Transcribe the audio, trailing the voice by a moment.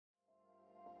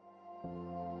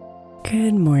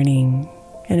Good morning,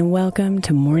 and welcome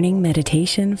to Morning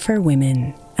Meditation for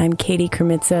Women. I'm Katie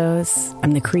Kremitzos.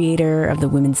 I'm the creator of the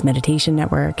Women's Meditation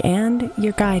Network and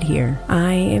your guide here.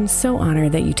 I am so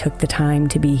honored that you took the time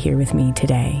to be here with me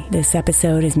today. This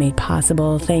episode is made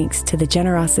possible thanks to the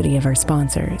generosity of our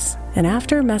sponsors. And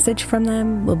after a message from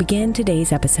them, we'll begin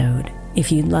today's episode.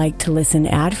 If you'd like to listen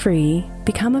ad-free,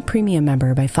 become a premium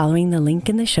member by following the link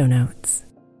in the show notes.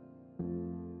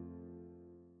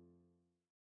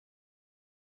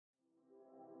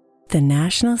 The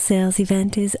national sales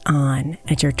event is on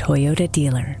at your Toyota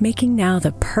dealer, making now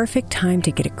the perfect time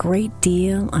to get a great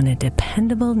deal on a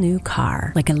dependable new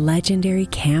car, like a legendary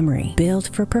Camry, built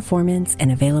for performance and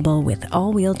available with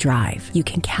all-wheel drive. You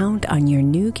can count on your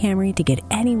new Camry to get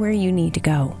anywhere you need to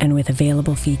go. And with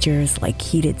available features like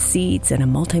heated seats and a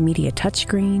multimedia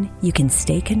touchscreen, you can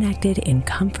stay connected in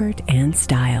comfort and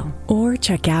style. Or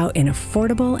check out an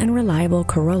affordable and reliable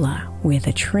Corolla with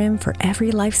a trim for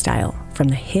every lifestyle, from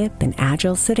the hip and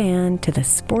agile sedan to the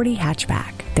sporty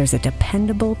hatchback. There's a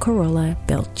dependable Corolla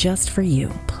built just for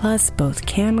you. Plus, both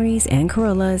Camrys and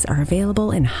Corollas are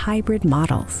available in hybrid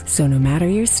models, so no matter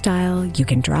your style, you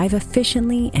can drive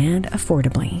efficiently and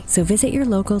affordably. So visit your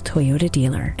local Toyota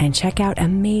dealer and check out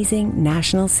amazing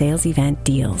national sales event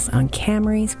deals on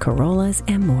Camrys, Corollas,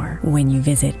 and more when you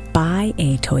visit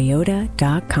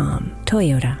buyatoyota.com.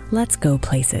 Toyota, let's go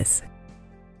places.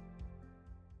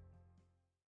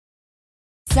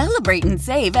 Celebrate and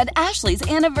save at Ashley's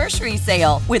Anniversary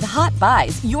Sale. With Hot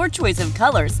Buys, your choice of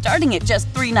colors starting at just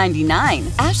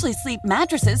 $3.99. Ashley Sleep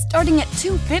mattresses starting at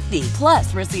 $2.50.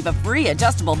 Plus, receive a free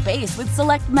adjustable base with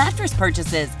select mattress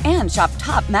purchases. And shop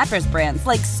top mattress brands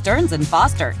like Stearns &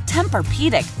 Foster,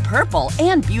 Tempur-Pedic, Purple,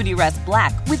 and Beautyrest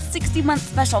Black with 60-month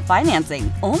special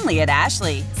financing. Only at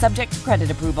Ashley. Subject to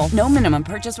credit approval. No minimum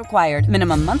purchase required.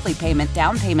 Minimum monthly payment,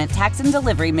 down payment, tax, and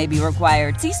delivery may be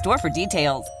required. See store for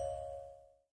details.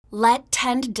 Let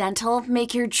Tend Dental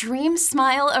make your dream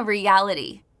smile a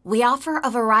reality. We offer a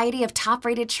variety of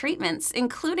top-rated treatments,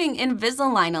 including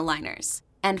Invisalign aligners.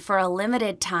 And for a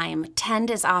limited time, Tend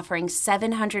is offering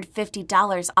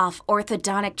 $750 off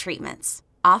orthodontic treatments.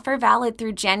 Offer valid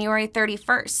through January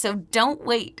 31st, so don't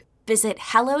wait. Visit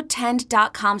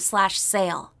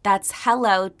hellotend.com/sale. That's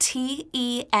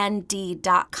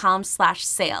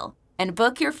hellotend.com/sale. And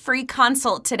book your free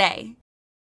consult today.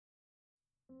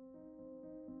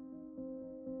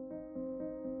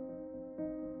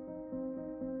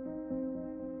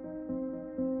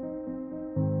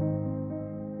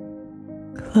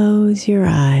 Close your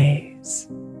eyes,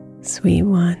 sweet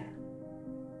one,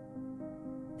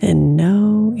 and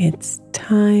know it's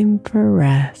time for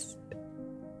rest.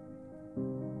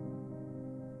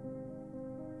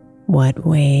 What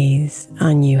weighs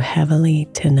on you heavily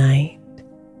tonight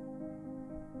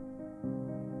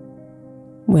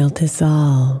will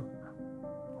dissolve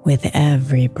with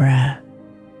every breath.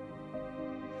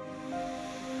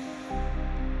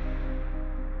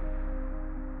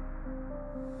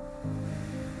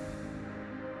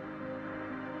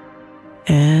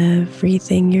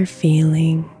 Everything you're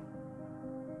feeling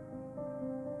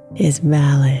is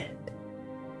valid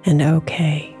and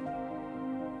okay.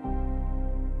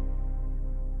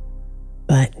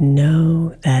 But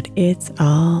know that it's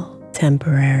all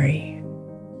temporary.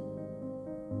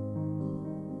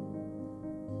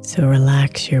 So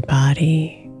relax your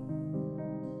body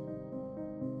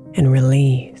and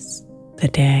release the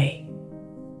day.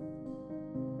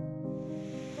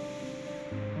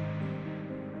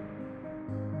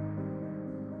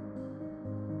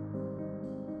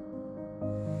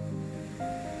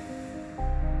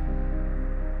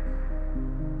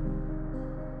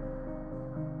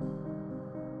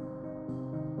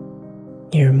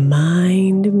 Your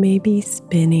mind may be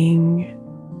spinning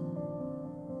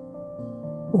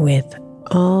with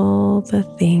all the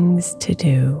things to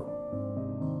do.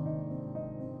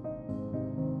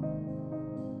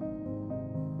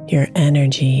 Your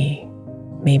energy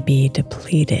may be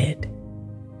depleted.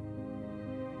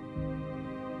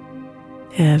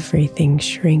 Everything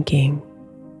shrinking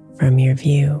from your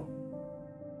view.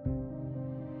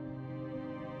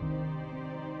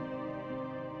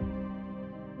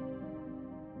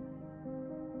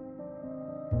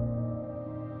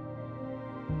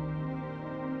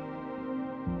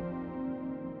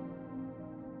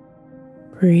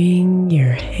 Bring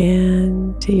your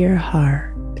hand to your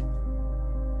heart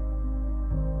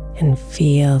and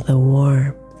feel the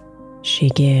warmth she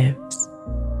gives.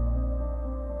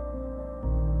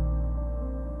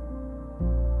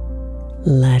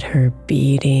 Let her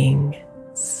beating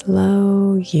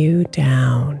slow you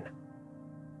down.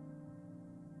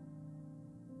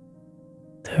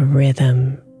 The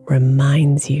rhythm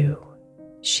reminds you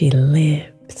she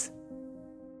lives.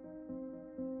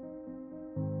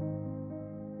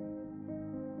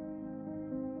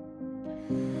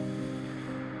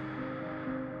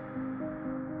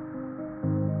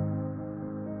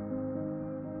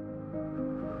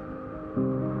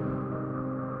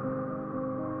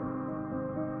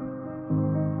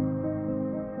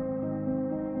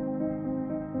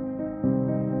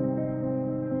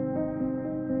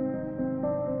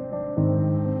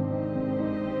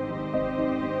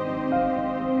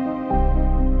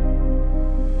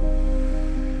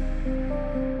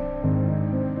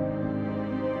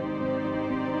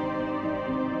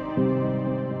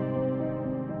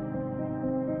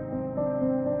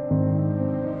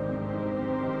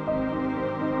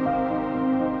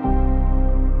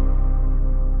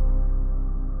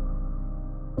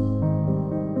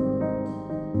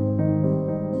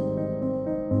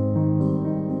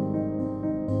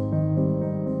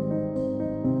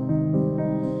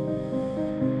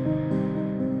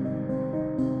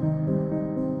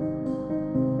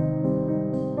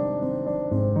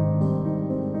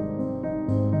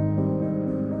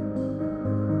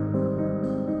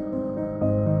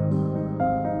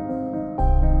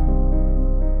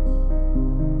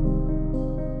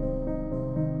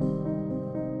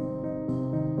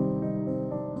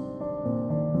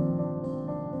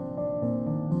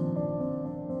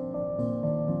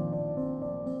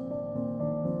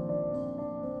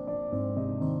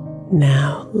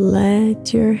 Now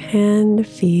let your hand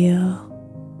feel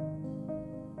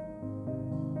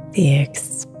the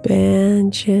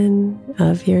expansion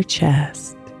of your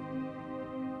chest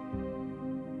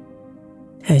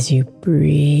as you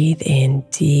breathe in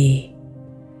deep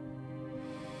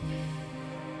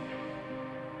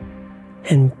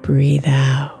and breathe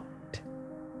out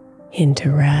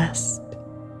into rest.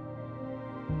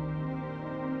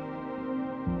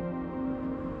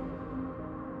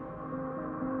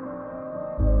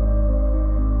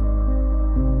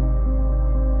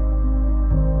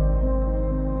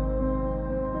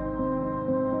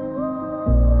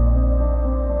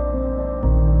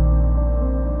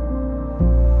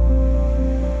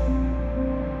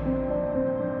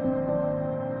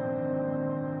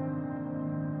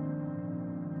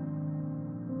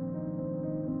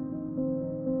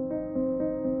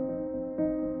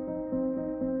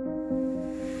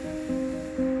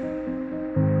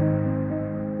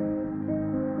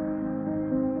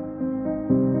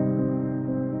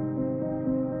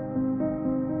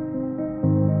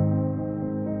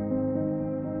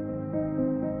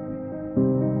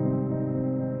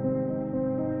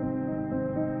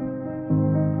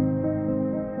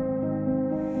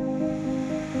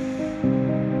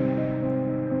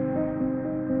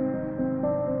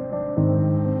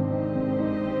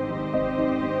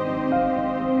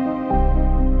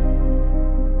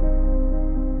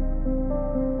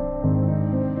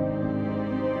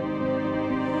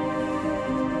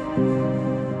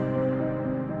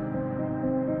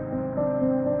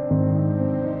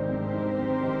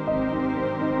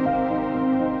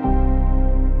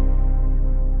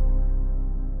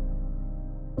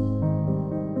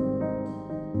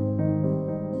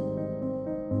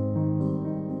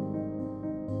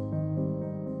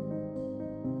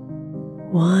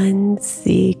 One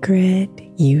secret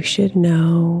you should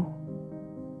know,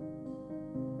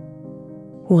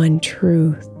 one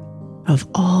truth of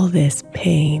all this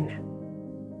pain.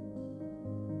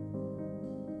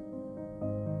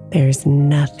 There's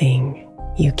nothing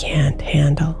you can't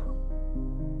handle.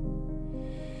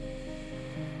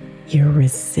 Your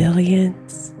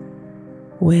resilience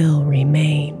will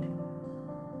remain.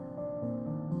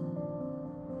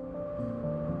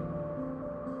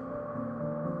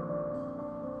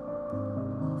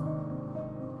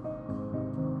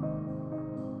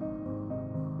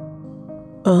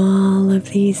 All of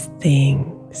these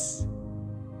things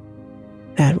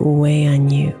that weigh on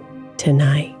you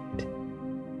tonight,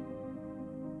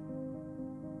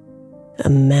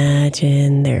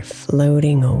 imagine they're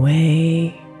floating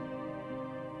away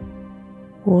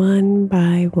one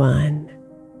by one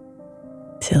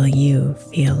till you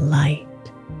feel light.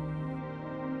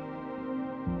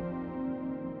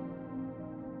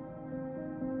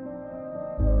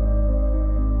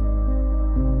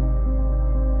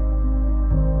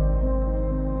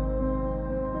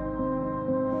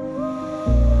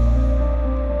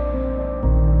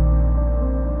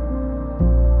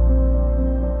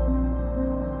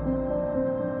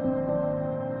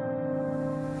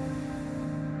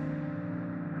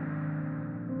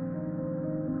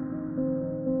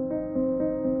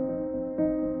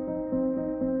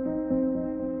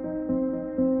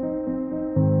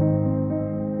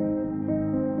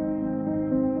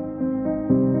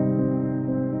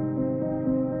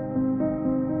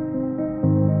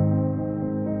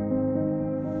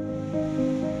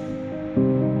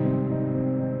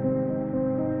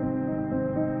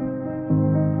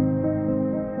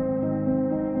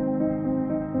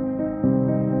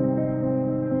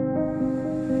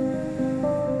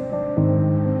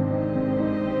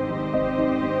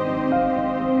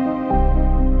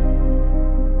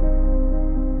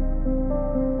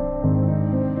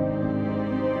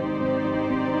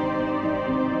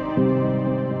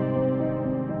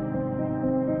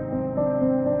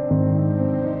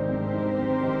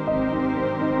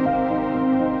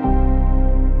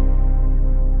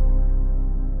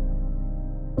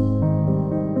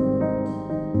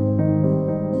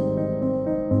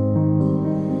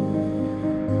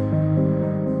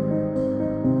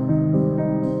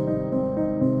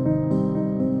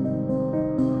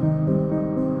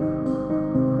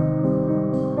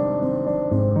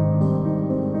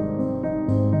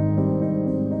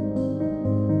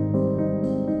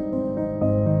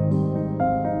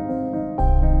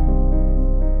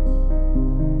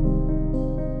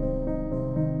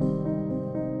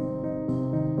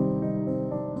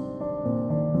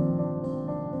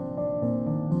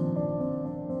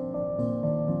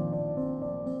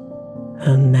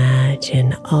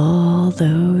 Imagine all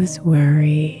those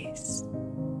worries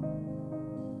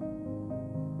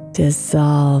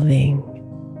dissolving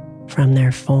from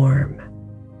their form,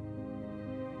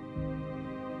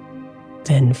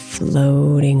 then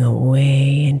floating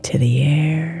away into the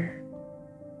air,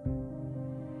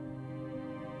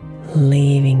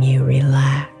 leaving you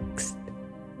relaxed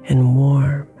and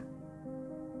warm.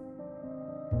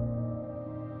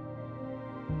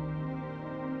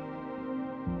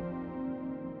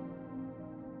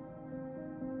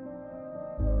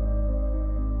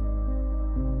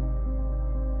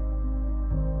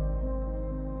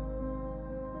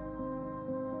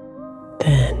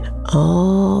 Then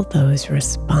all those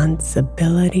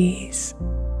responsibilities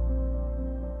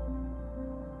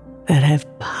that have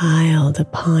piled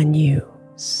upon you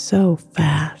so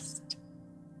fast,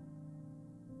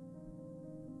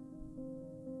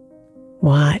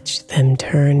 watch them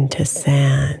turn to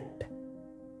sand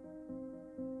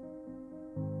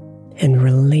and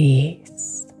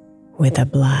release with a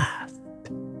blast.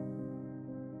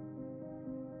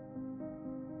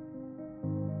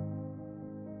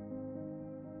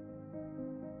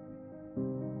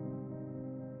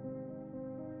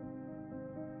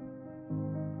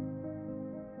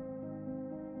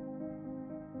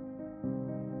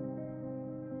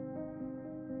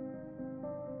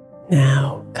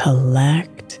 Now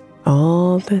collect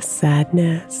all the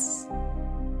sadness,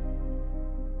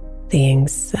 the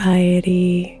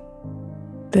anxiety,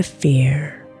 the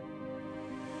fear,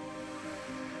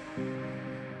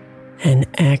 and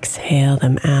exhale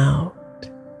them out.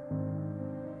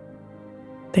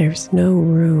 There's no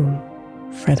room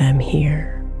for them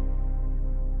here.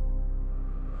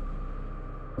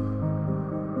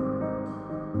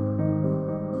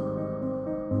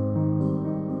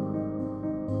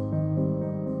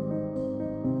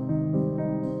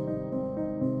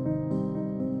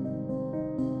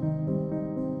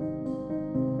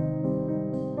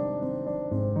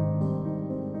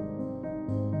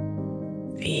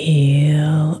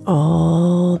 Feel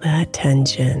all that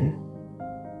tension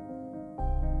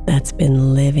that's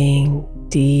been living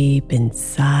deep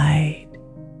inside.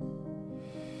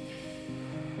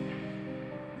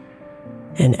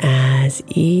 And as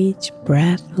each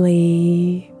breath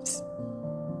leaves,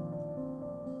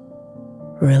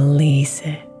 release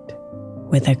it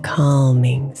with a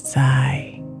calming sigh.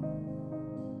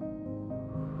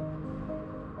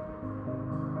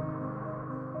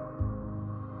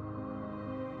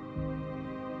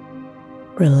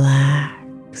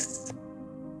 Relax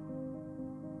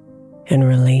and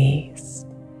release.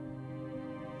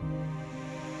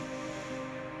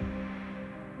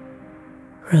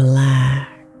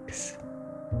 Relax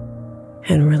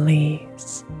and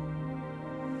release.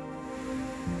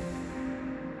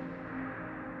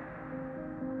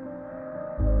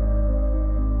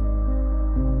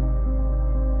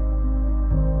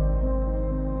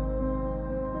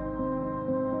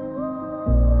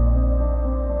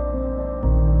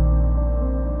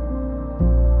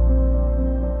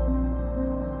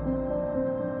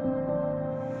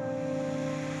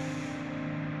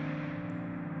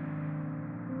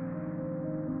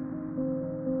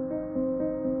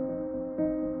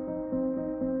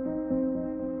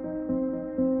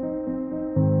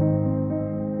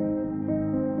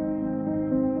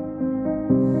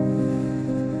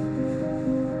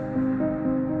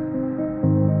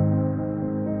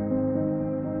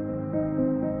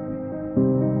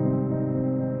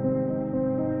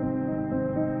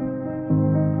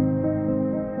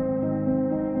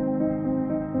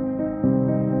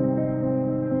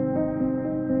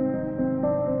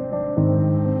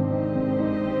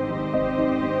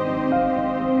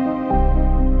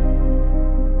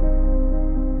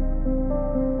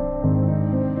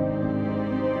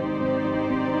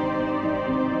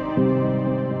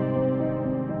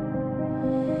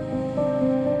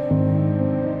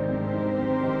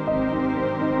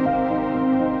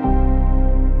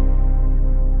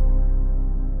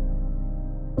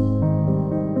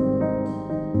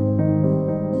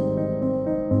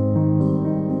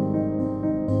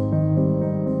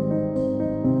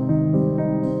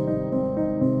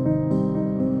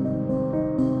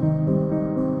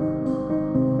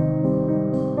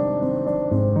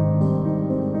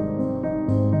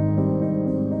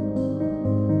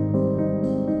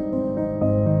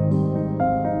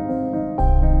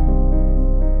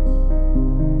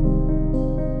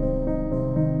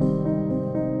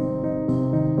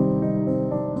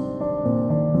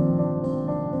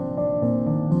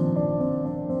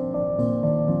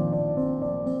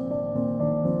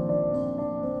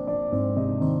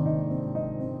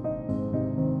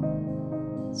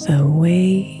 the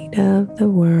weight of the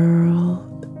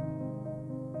world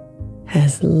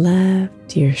has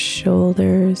left your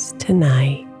shoulders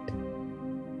tonight.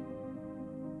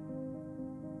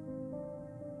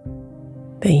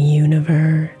 The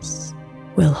universe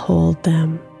will hold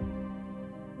them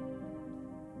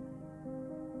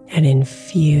and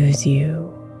infuse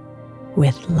you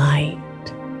with light.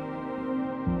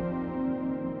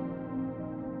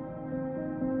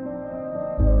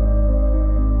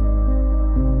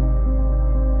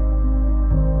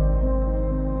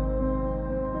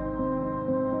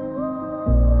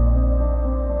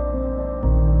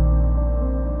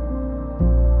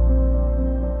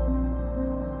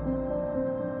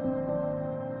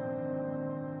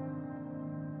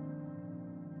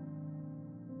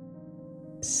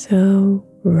 So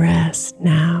rest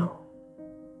now,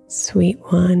 sweet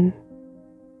one,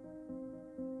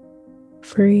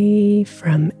 free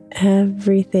from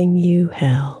everything you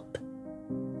held.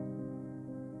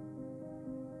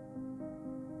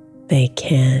 They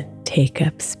can't take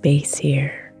up space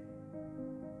here.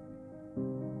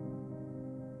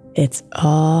 It's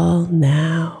all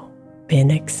now been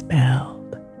expelled.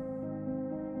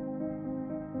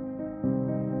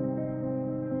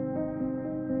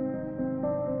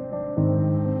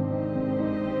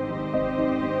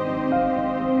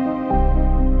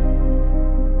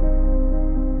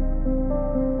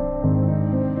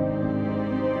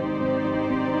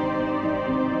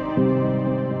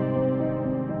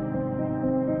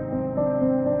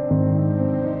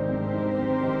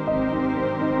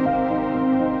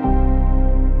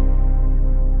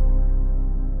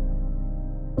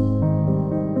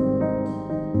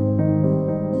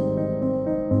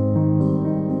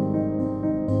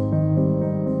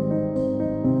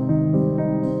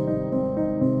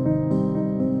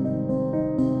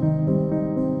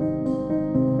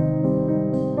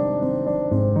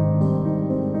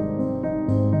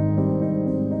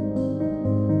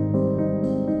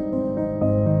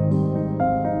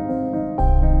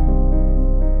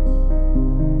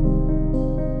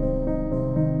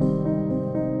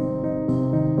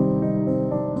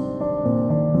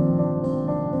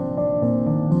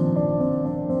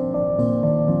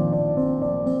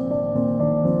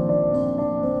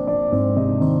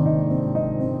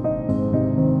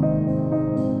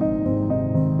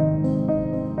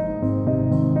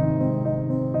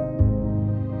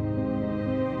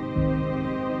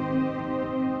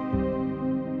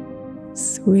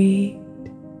 Sweet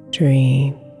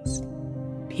dreams,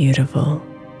 beautiful.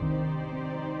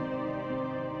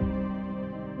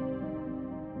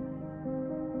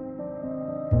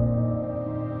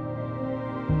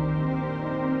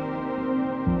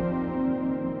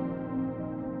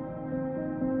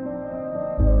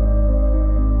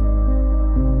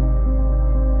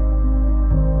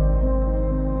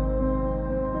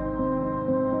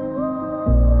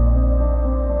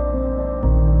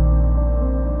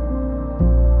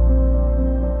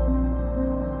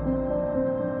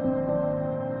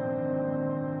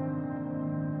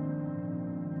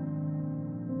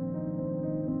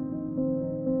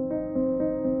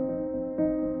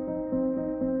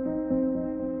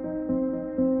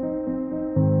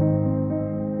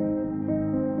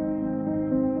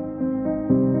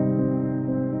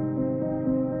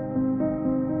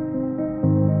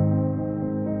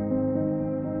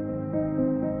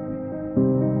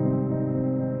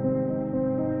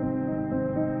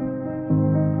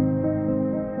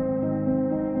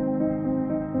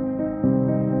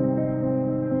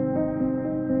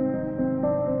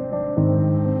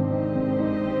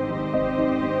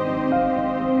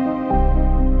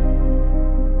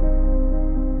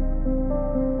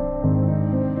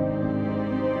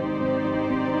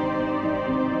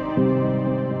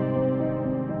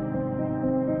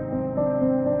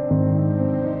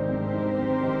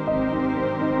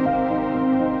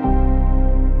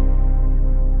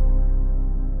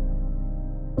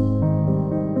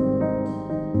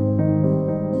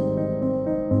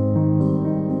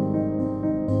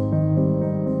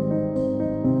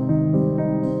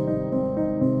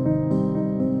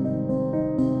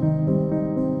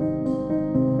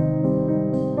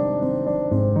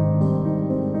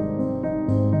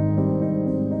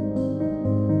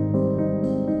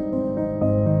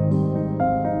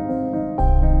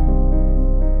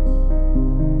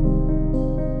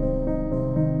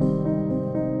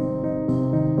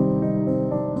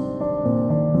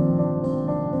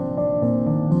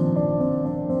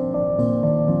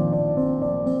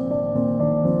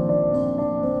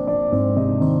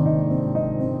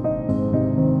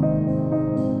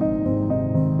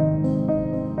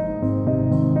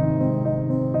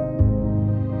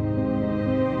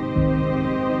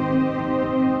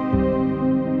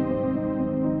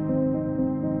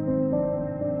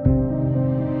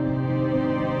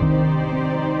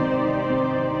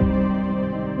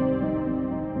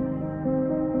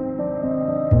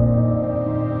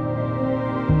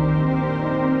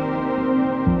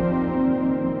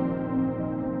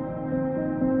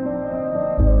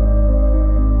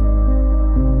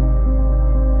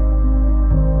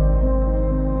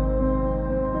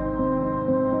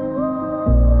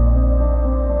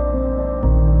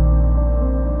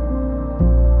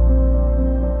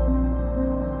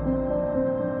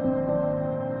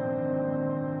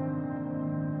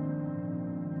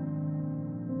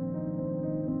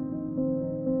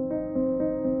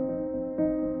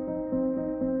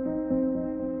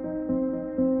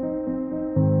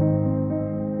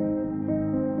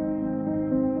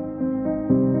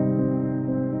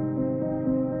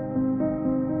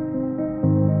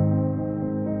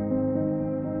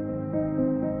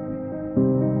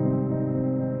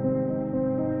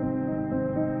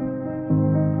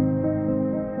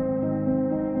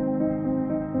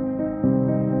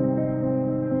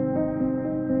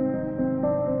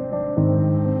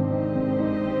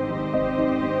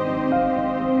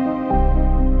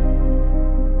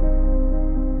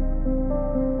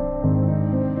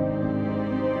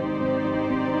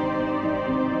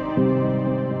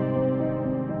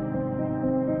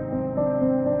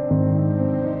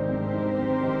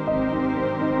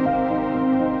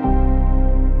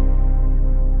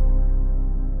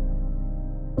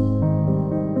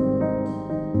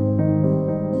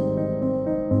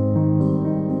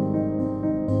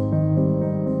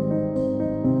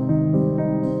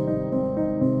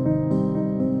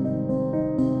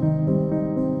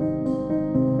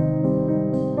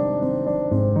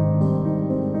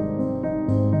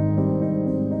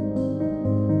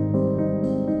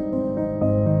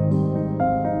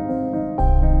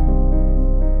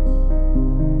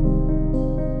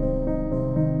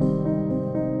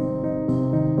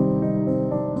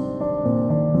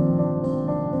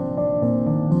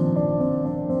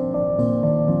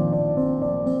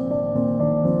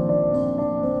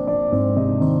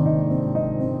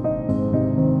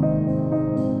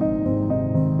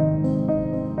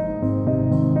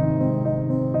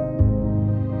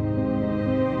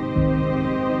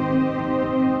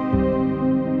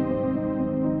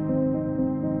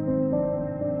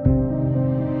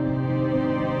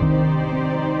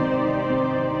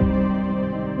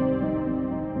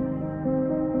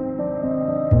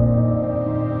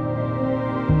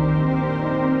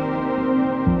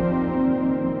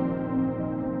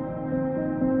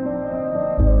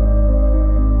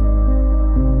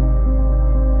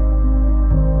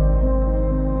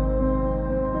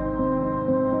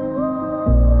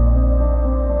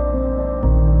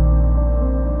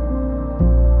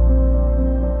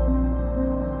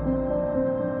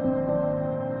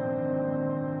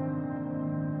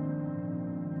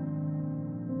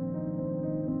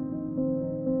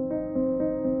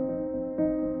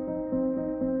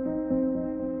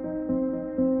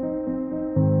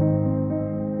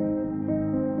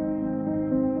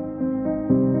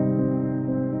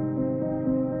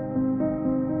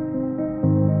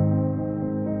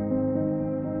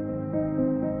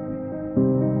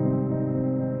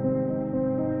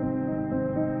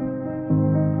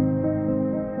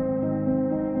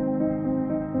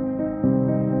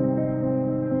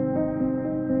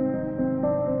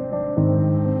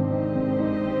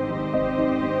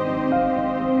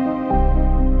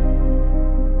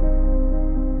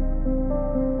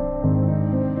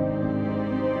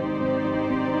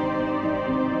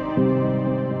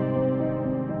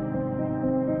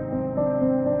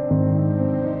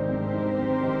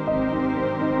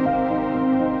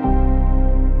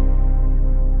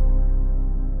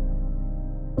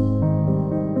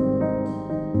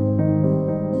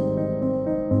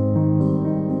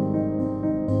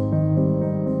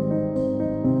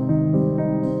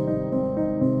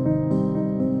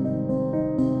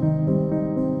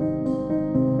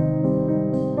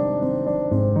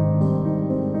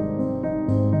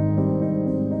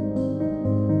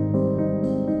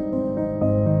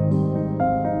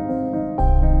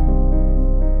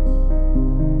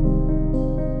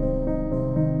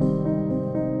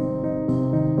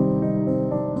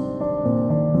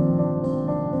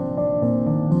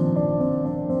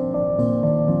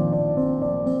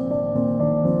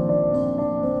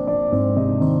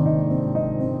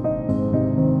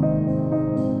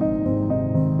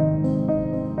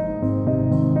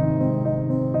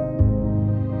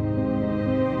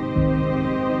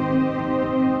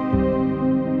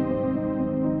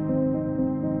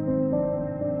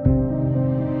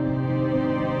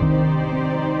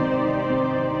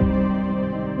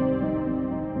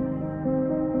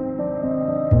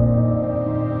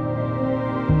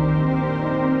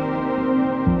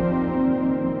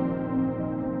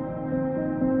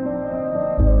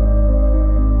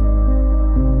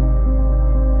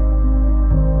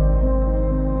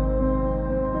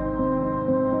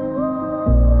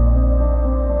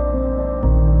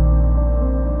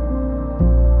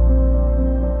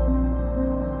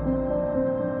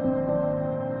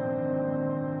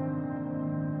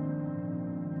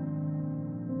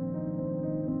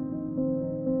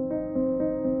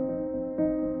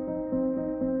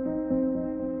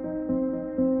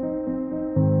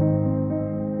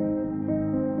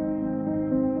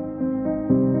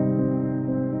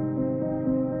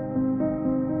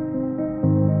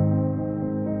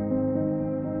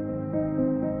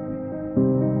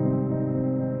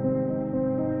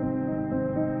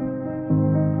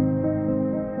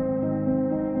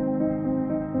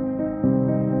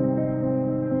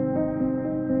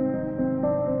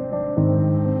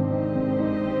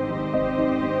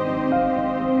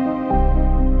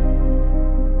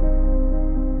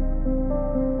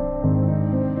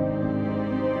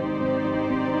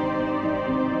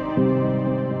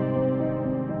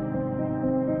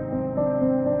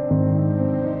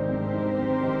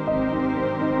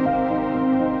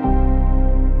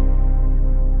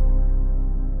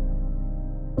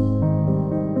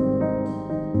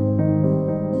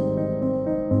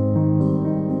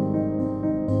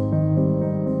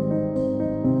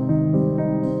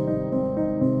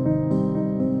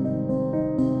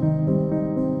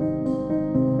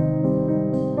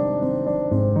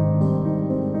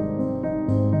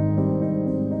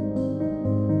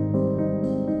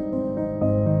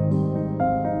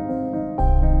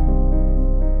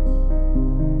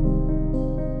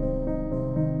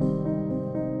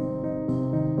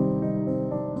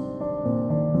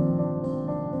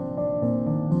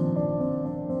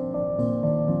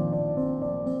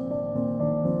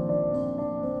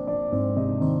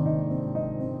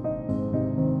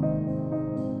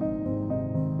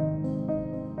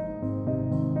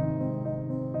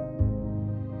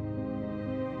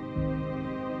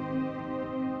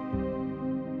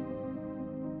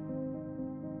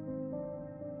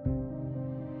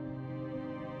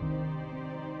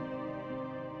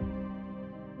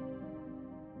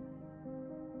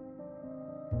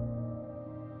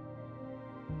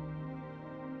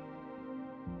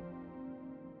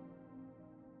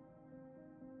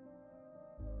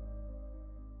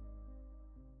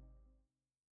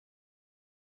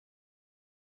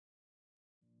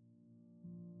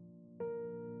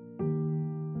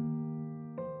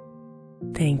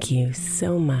 Thank you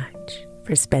so much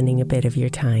for spending a bit of your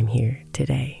time here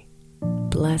today.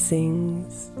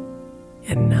 Blessings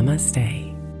and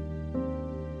namaste.